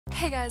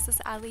Hey guys, it's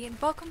Allie and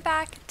welcome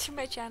back to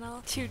my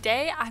channel.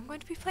 Today I'm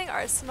going to be playing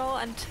Arsenal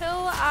until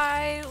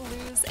I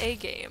lose a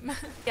game.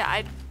 Yeah,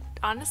 I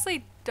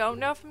honestly don't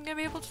know if I'm going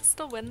to be able to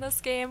still win this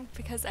game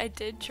because I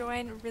did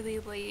join really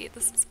late.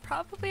 This is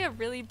probably a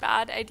really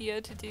bad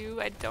idea to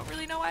do. I don't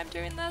really know why I'm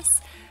doing this,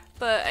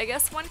 but I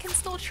guess one can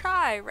still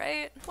try,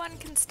 right? One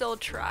can still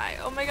try.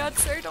 Oh my god,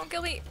 sir, don't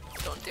kill me.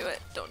 Don't do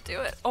it. Don't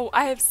do it. Oh,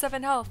 I have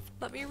 7 health.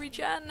 Let me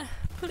regen.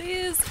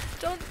 Please,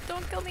 don't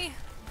kill me.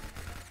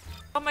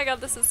 Oh my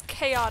god, this is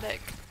chaotic.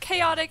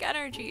 Chaotic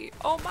energy.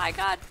 Oh my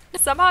god.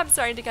 Somehow I'm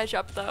starting to catch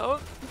up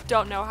though.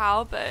 Don't know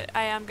how, but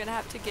I am gonna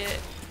have to get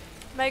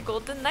my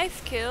golden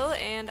knife kill,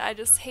 and I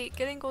just hate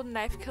getting golden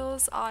knife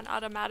kills on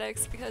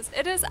automatics because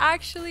it is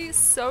actually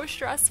so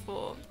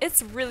stressful.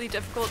 It's really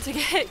difficult to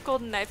get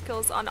golden knife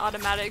kills on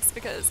automatics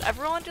because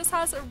everyone just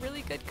has a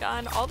really good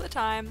gun all the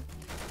time,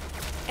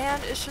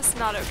 and it's just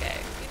not okay,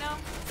 you know?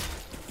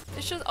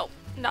 It's just, oh,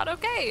 not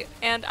okay.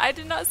 And I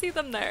did not see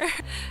them there.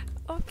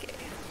 Okay.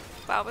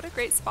 Wow, what a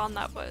great spawn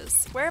that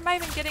was. Where am I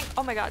even getting?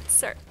 Oh my god,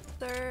 sir.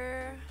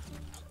 Sir.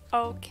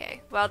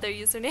 Okay. Well, their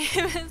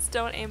username is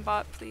don't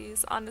aimbot,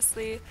 please.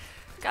 Honestly,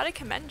 gotta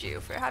commend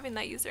you for having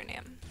that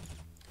username.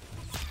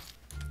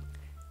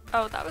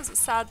 Oh, that was a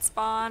sad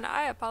spawn.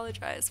 I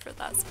apologize for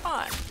that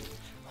spawn.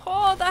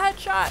 Oh, that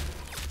headshot.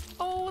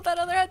 Oh, that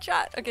other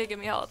headshot. Okay, give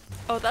me health.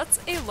 Oh, that's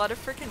a lot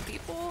of freaking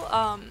people.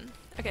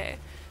 Okay.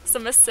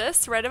 Some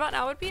assists right about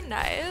now would be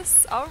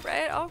nice.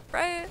 Alright,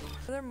 alright.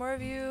 Are there more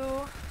of you?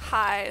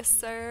 Hi,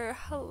 sir.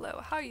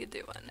 Hello, how you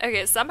doing?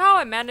 Okay, somehow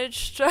I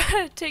managed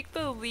to take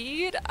the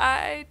lead.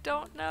 I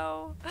don't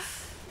know.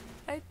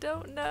 I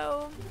don't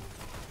know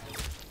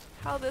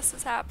how this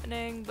is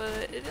happening,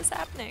 but it is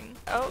happening.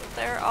 Oh,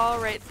 they're all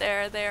right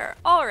there. They're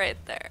all right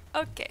there.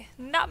 Okay,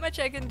 not much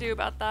I can do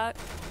about that.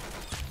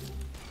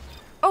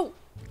 Oh!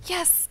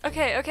 Yes!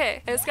 Okay,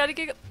 okay. I just gotta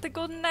get the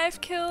golden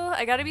knife kill.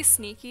 I gotta be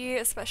sneaky,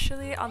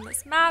 especially on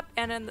this map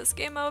and in this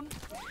game mode.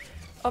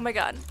 Oh my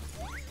god.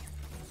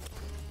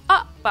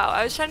 Ah! Wow,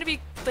 I was trying to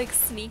be like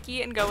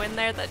sneaky and go in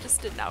there. That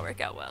just did not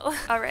work out well.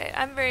 Alright,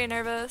 I'm very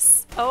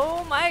nervous.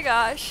 Oh my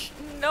gosh.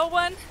 No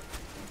one.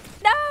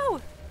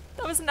 No!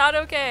 That was not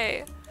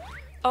okay.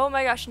 Oh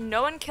my gosh,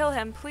 no one kill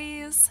him,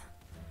 please.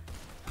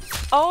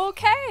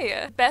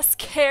 Okay, Best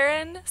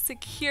Karen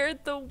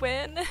secured the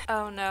win.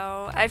 Oh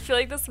no, I feel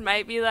like this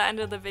might be the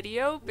end of the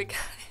video because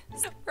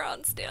we're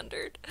on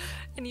standard,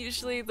 and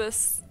usually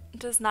this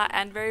does not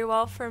end very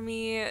well for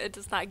me. It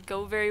does not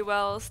go very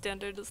well.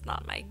 Standard is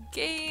not my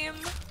game.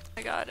 Oh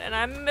my god, and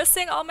I'm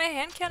missing all my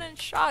hand cannon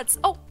shots.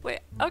 Oh wait,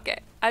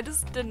 okay, I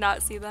just did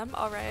not see them.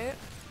 All right,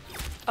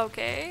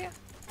 okay,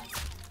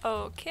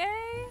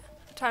 okay,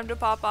 time to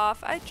pop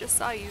off. I just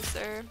saw you,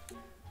 sir.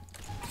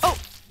 Oh.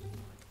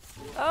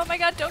 Oh my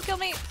god, don't kill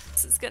me!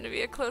 This is gonna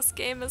be a close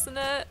game, isn't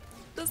it?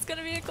 This is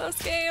gonna be a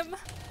close game.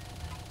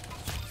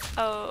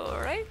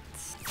 Alright.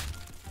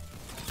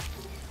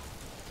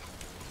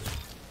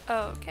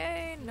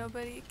 Okay,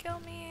 nobody kill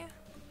me.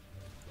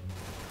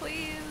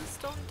 Please,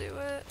 don't do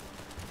it.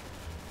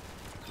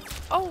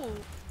 Oh!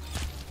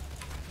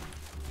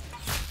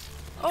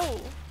 Oh!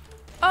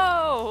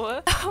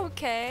 Oh!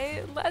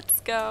 Okay,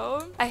 let's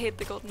go. I hate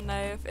the golden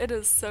knife. It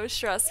is so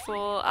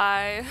stressful.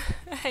 I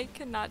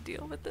cannot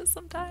deal with this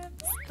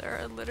sometimes.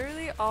 They're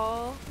literally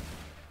all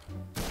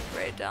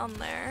right down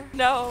there.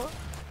 No!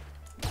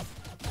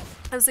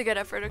 That was a good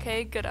effort,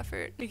 okay? Good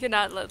effort. We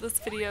cannot let this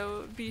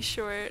video be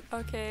short.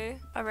 Okay.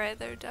 Alright,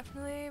 there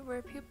definitely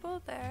were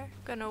people there.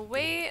 Gonna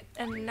wait,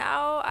 and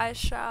now I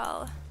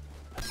shall...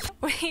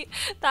 Wait,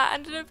 that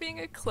ended up being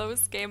a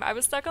close game. I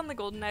was stuck on the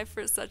golden knife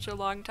for such a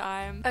long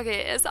time.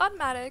 Okay, it's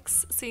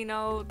automatics, so you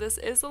know, this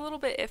is a little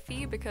bit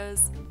iffy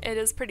because it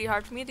is pretty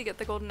hard for me to get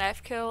the golden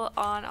knife kill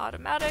on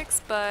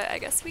automatics, but I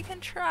guess we can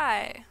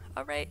try.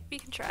 Alright, we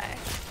can try.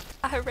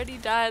 I already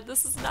died.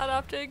 This is not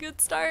off to a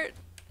good start.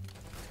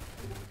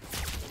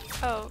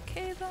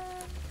 Okay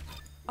then.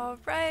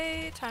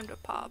 Alright, time to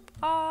pop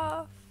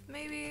off.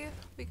 Maybe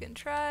we can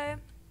try.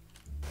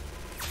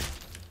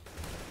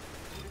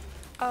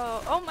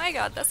 Oh my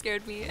god, that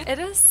scared me. It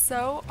is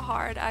so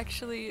hard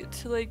actually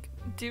to like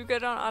do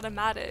good on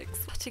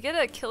automatics. To get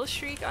a kill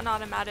streak on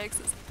automatics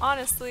is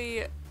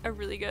honestly a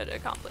really good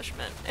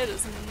accomplishment. It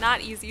is not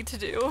easy to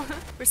do.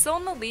 We're still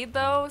in the lead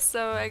though,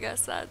 so I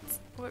guess that's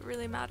what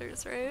really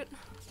matters, right?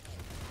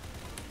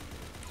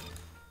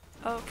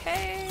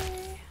 Okay.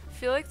 I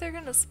feel like they're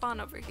gonna spawn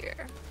over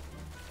here.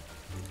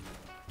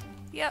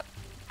 Yep.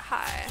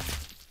 Hi.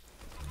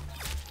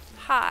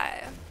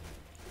 Hi.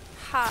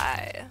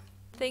 Hi.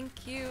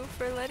 Thank you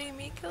for letting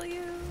me kill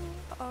you.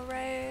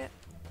 Alright.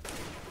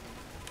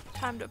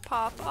 Time to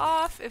pop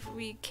off if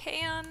we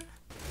can.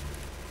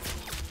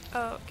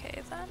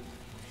 Okay then.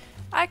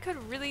 I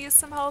could really use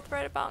some health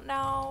right about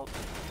now.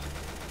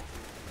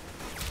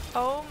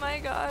 Oh my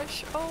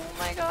gosh. Oh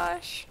my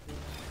gosh.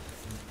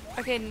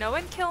 Okay, no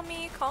one kill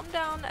me. Calm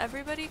down.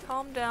 Everybody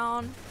calm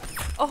down.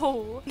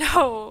 Oh,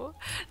 no.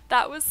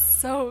 That was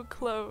so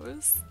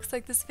close. Looks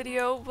like this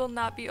video will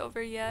not be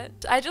over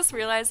yet. I just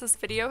realized this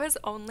video has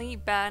only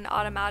been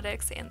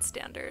automatics and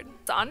standard.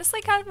 It's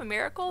honestly kind of a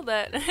miracle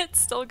that it's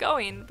still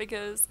going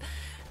because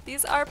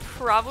these are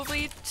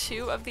probably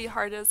two of the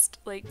hardest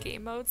like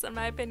game modes in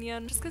my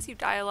opinion, just because you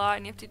die a lot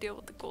and you have to deal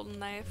with the golden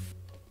knife.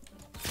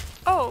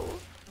 Oh,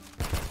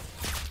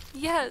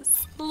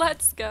 yes,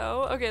 let's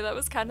go. Okay, that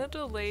was kind of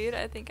delayed.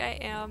 I think I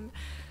am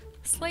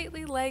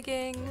slightly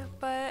lagging,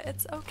 but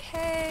it's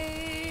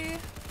okay.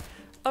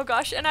 Oh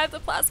gosh, and I have the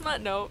plasma.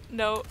 No,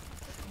 no.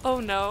 Oh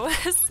no.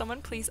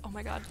 Someone please. Oh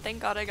my god,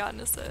 thank god I got an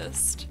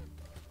assist.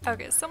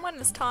 Okay, someone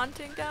is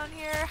taunting down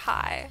here.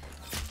 Hi.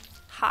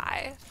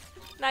 Hi.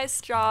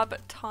 Nice job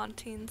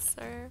taunting,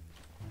 sir.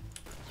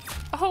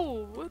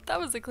 Oh, that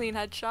was a clean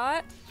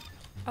headshot.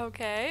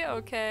 Okay,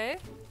 okay.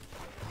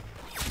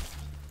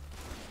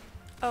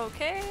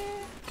 Okay.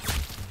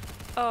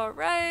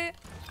 Alright.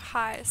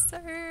 Hi,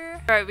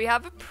 sir. Alright, we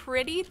have a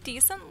pretty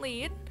decent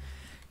lead.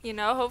 You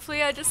know,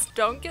 hopefully I just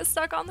don't get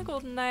stuck on the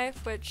golden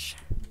knife, which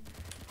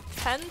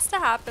tends to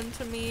happen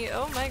to me.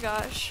 Oh my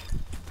gosh.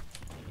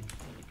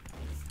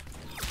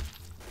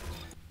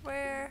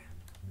 Where?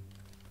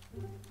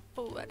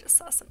 Oh, I just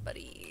saw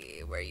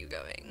somebody. Where are you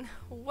going?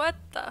 What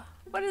the?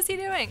 What is he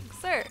doing,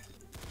 sir?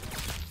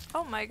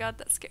 Oh my god,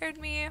 that scared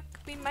me.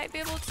 We might be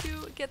able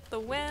to get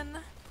the win.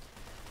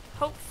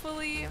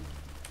 Hopefully.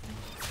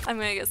 I'm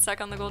gonna get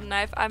stuck on the golden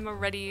knife. I'm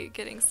already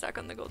getting stuck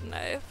on the golden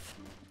knife.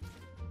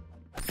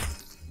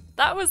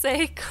 That was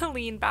a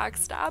clean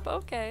backstab,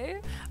 okay.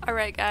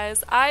 Alright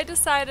guys, I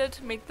decided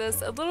to make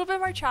this a little bit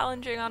more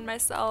challenging on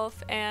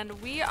myself,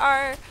 and we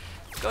are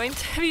going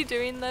to be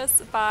doing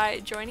this by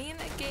joining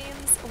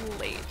games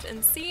late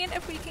and seeing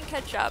if we can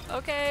catch up,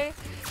 okay?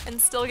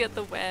 And still get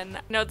the win.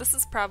 No, this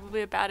is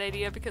probably a bad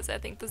idea because I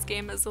think this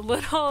game is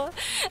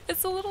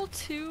it's a little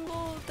too,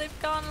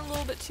 they've gone a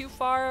little bit too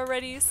far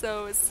already,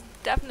 so it's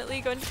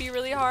definitely going to be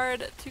really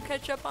hard to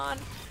catch up on.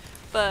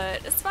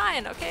 But it's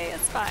fine, okay?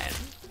 It's fine.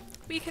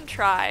 We can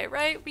try,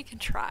 right? We can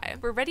try.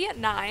 We're ready at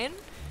 9,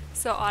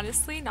 so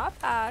honestly, not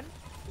bad.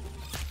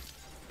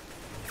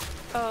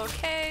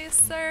 Okay,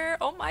 sir.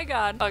 Oh my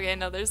god. Okay,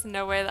 no, there's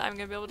no way that I'm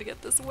gonna be able to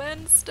get this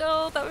win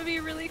still. That would be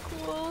really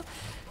cool.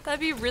 That'd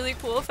be really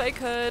cool if I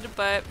could,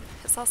 but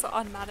it's also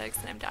automatics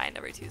and I'm dying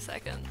every 2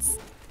 seconds.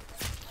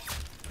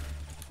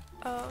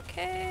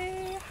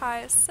 Okay.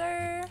 Hi,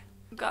 sir.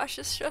 Gosh,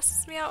 this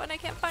stresses me out when I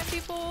can't find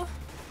people.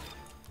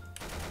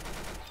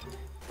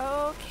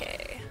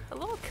 Okay. A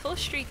little kill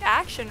streak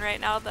action right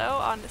now, though,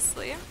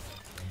 honestly.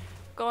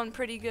 Going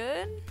pretty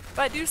good, if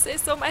I do say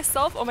so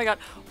myself. Oh my god,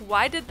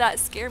 why did that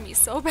scare me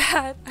so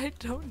bad? I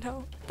don't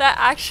know. That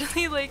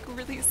actually like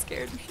really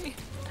scared me.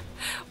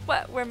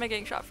 What? Where am I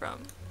getting shot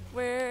from?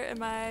 Where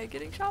am I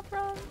getting shot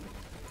from?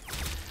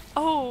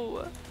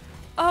 Oh.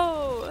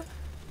 Oh.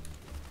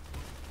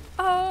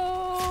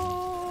 Oh.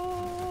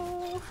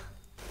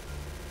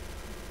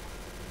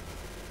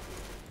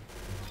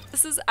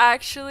 This is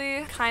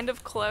actually kind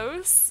of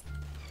close.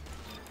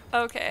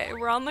 Okay,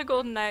 we're on the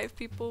golden knife,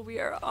 people. We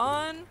are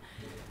on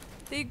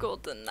the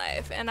golden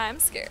knife, and I'm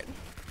scared.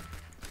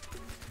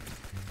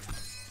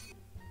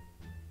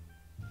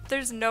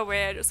 There's no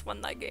way I just won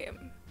that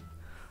game.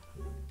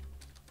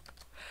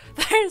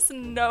 There's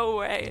no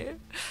way.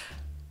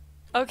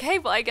 Okay,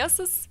 well I guess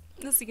this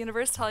is the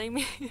universe telling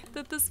me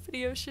that this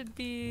video should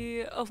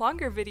be a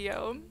longer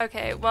video.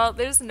 Okay, well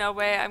there's no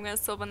way I'm gonna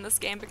still win this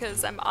game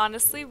because I'm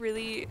honestly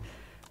really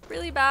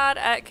bad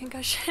at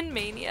concussion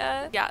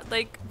mania. Yeah,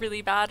 like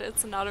really bad.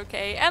 It's not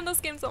okay. And this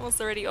game's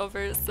almost already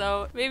over,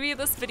 so maybe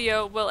this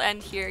video will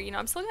end here. You know,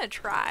 I'm still gonna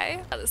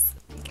try. Yeah, this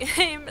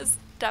game is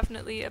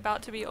definitely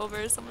about to be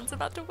over. Someone's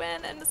about to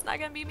win and it's not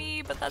gonna be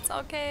me, but that's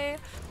okay.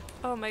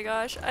 Oh my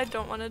gosh, I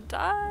don't want to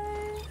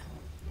die.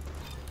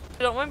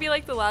 I don't want to be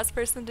like the last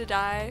person to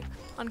die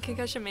on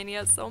concussion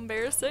mania. It's so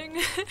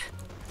embarrassing.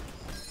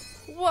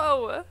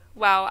 Whoa!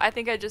 Wow, I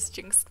think I just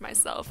jinxed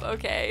myself.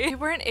 Okay. We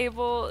weren't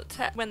able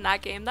to win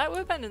that game. That would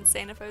have been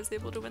insane if I was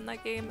able to win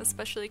that game,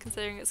 especially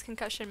considering it's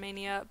concussion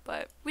mania,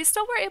 but we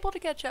still were able to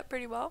catch up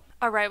pretty well.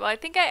 Alright, well I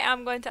think I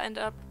am going to end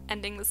up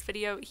ending this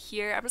video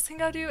here. I'm just gonna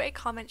go do a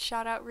comment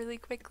shout out really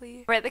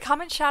quickly. Alright, the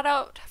comment shout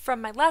out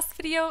from my last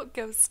video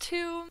goes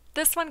to,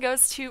 this one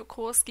goes to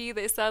Coolski.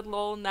 They said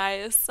lol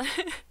nice.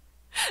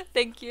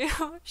 Thank you.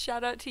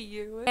 Shout out to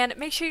you. And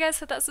make sure you guys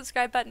hit that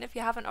subscribe button if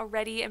you haven't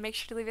already, and make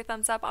sure to leave a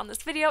thumbs up on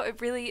this video.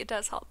 It really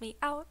does help me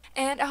out.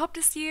 And I hope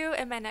to see you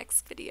in my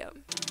next video.